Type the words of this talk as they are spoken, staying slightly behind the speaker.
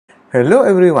Hello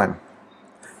everyone.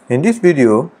 In this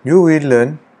video, you will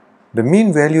learn the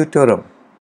mean value theorem.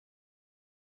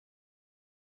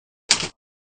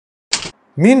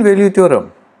 Mean value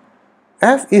theorem.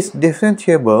 F is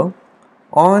differentiable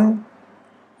on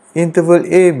interval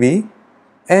AB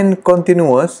and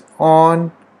continuous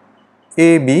on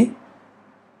AB,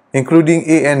 including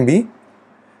A and B.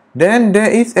 Then there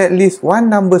is at least one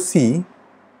number C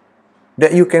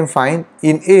that you can find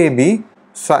in AB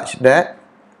such that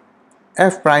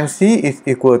f prime C is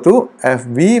equal to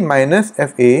fb minus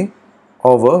fa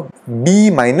over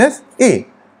b minus a.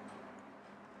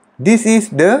 This is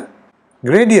the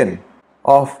gradient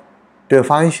of the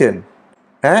function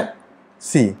at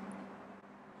C.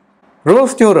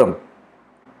 Rolle's theorem.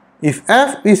 If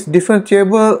f is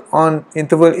differentiable on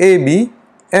interval AB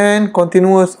and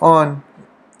continuous on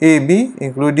AB,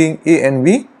 including A and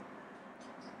B,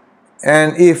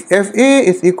 and if fa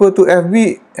is equal to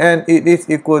fb and it is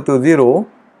equal to 0,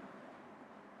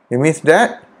 it means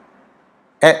that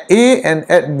at A and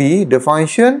at B the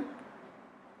function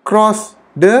cross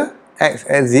the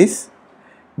x-axis,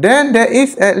 then there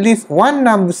is at least one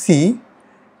number C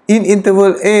in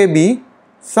interval AB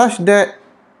such that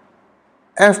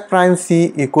f prime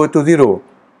C equal to 0,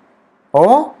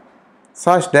 or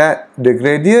such that the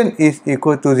gradient is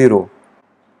equal to 0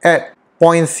 at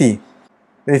point C.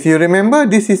 If you remember,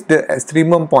 this is the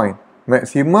extremum point,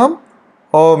 maximum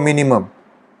or minimum.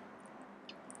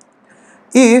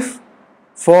 If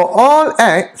for all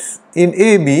x in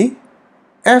AB,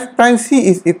 f prime C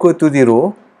is equal to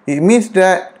 0, it means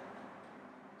that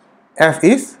f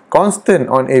is constant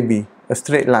on AB, a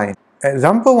straight line.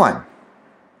 Example 1.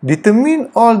 Determine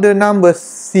all the numbers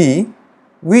C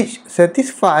which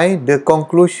satisfy the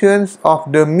conclusions of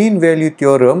the mean value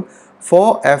theorem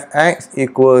for fx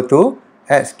equal to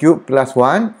x cubed plus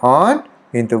 1 on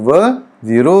interval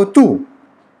 0, 2.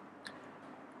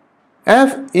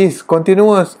 F is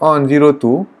continuous on 0,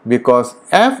 2 because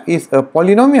f is a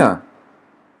polynomial.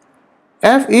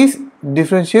 F is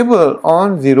differentiable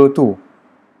on 0, 2.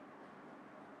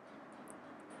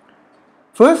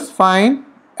 First find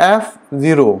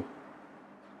f0.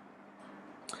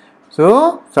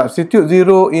 So substitute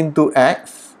 0 into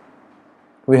x.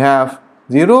 We have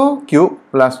 0 cubed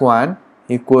plus 1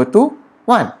 equal to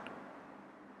 1.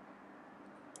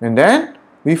 And then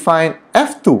we find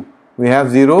f2. We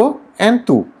have 0 and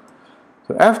 2.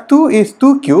 So f2 is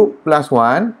 2 cubed plus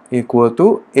 1 equal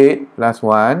to 8 plus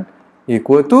 1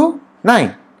 equal to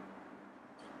 9.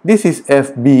 This is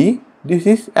fb. This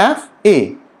is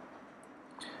fa.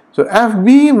 So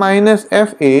fb minus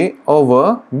fa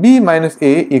over b minus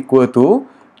a equal to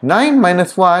 9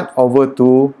 minus 1 over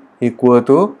 2 equal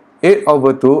to 8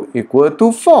 over 2 equal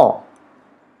to 4.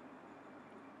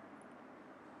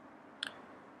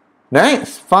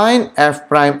 Next, find f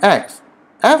prime x.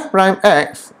 F prime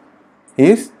x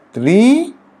is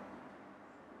 3x,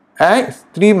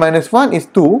 3 minus 1 is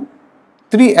 2,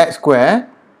 3x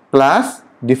squared plus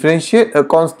differentiate a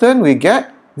constant, we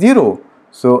get 0.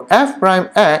 So f prime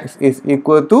x is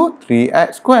equal to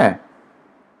 3x squared.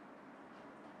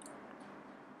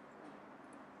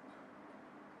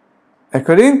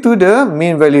 According to the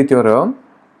mean value theorem,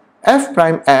 f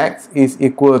prime x is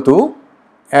equal to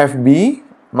fb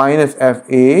minus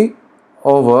fa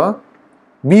over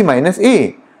b minus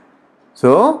a.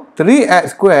 So 3x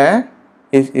squared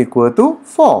is equal to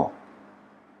 4.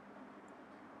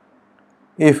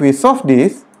 If we solve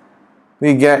this,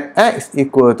 we get x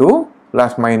equal to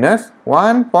plus minus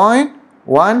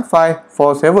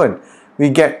 1.1547. We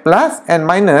get plus and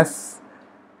minus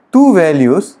two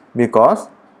values because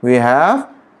we have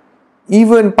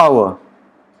even power.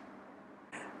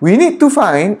 We need to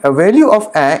find a value of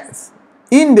x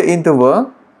in the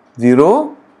interval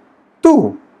 0,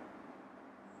 2.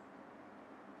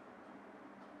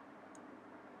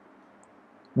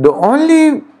 The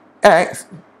only x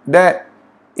that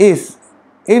is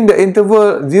in the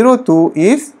interval 0, 2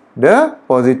 is the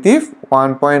positive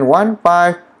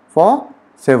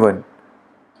 1.1547.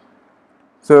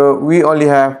 So we only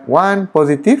have one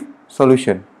positive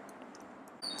solution.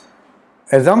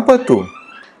 Example 2.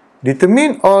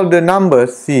 Determine all the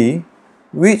numbers C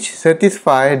which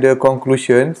satisfy the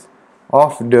conclusions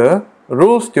of the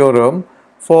Rolle's theorem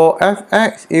for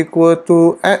fx equal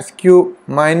to x cubed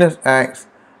minus x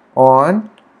on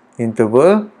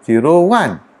interval 0,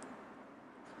 1.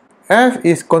 F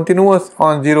is continuous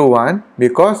on 0, 1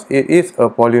 because it is a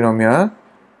polynomial.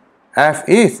 F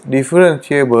is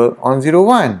differentiable on 0,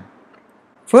 1.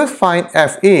 First find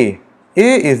fa. A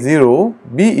is 0,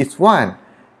 b is 1.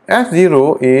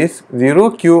 f0 is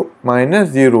 0 cubed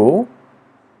minus 0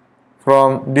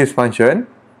 from this function.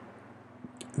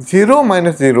 0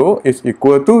 minus 0 is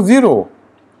equal to 0.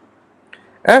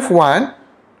 F1,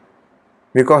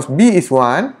 because B is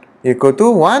 1, equal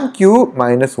to 1 cube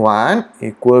minus 1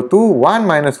 equal to 1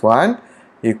 minus 1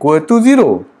 equal to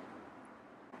 0.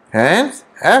 Hence,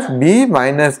 FB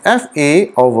minus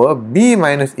FA over B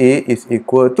minus A is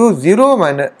equal to 0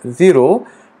 minus 0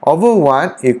 over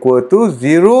 1 equal to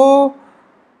 0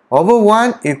 over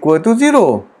 1 equal to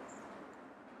 0.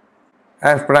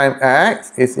 F prime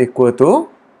x is equal to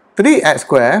 3x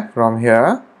squared from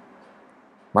here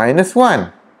minus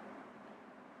 1.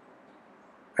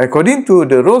 According to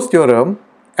the Rolle's theorem,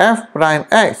 f prime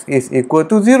x is equal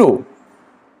to 0.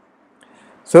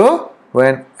 So,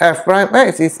 when f prime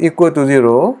x is equal to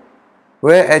 0,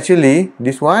 where actually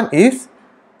this one is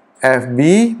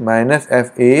fb minus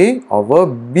fa over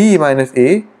b minus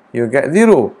a, you get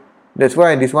 0. That's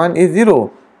why this one is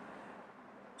 0.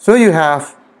 So, you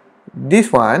have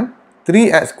this one,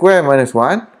 3x squared minus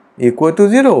 1 equal to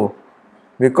 0.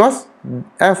 Because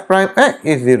f prime x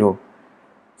is 0.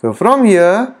 So from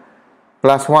here,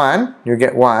 plus 1, you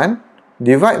get 1.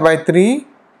 Divide by 3,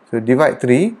 so divide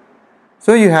 3.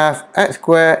 So you have x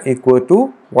squared equal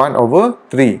to 1 over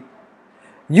 3.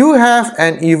 You have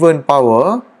an even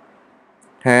power,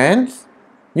 hence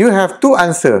you have two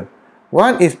answers.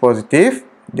 One is positive,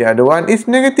 the other one is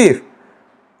negative.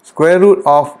 Square root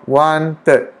of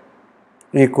 1/3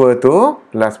 equal to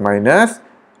plus minus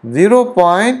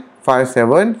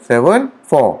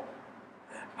 0.5774.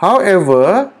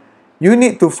 However, you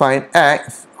need to find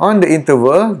x on the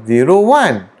interval 0,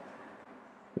 1.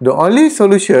 The only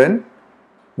solution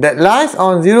that lies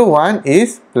on 0, 1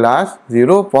 is plus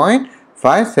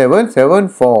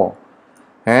 0.5774.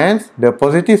 Hence, the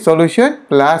positive solution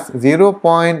plus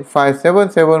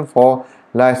 0.5774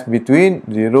 lies between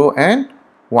 0 and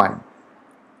 1.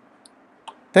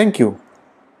 Thank you.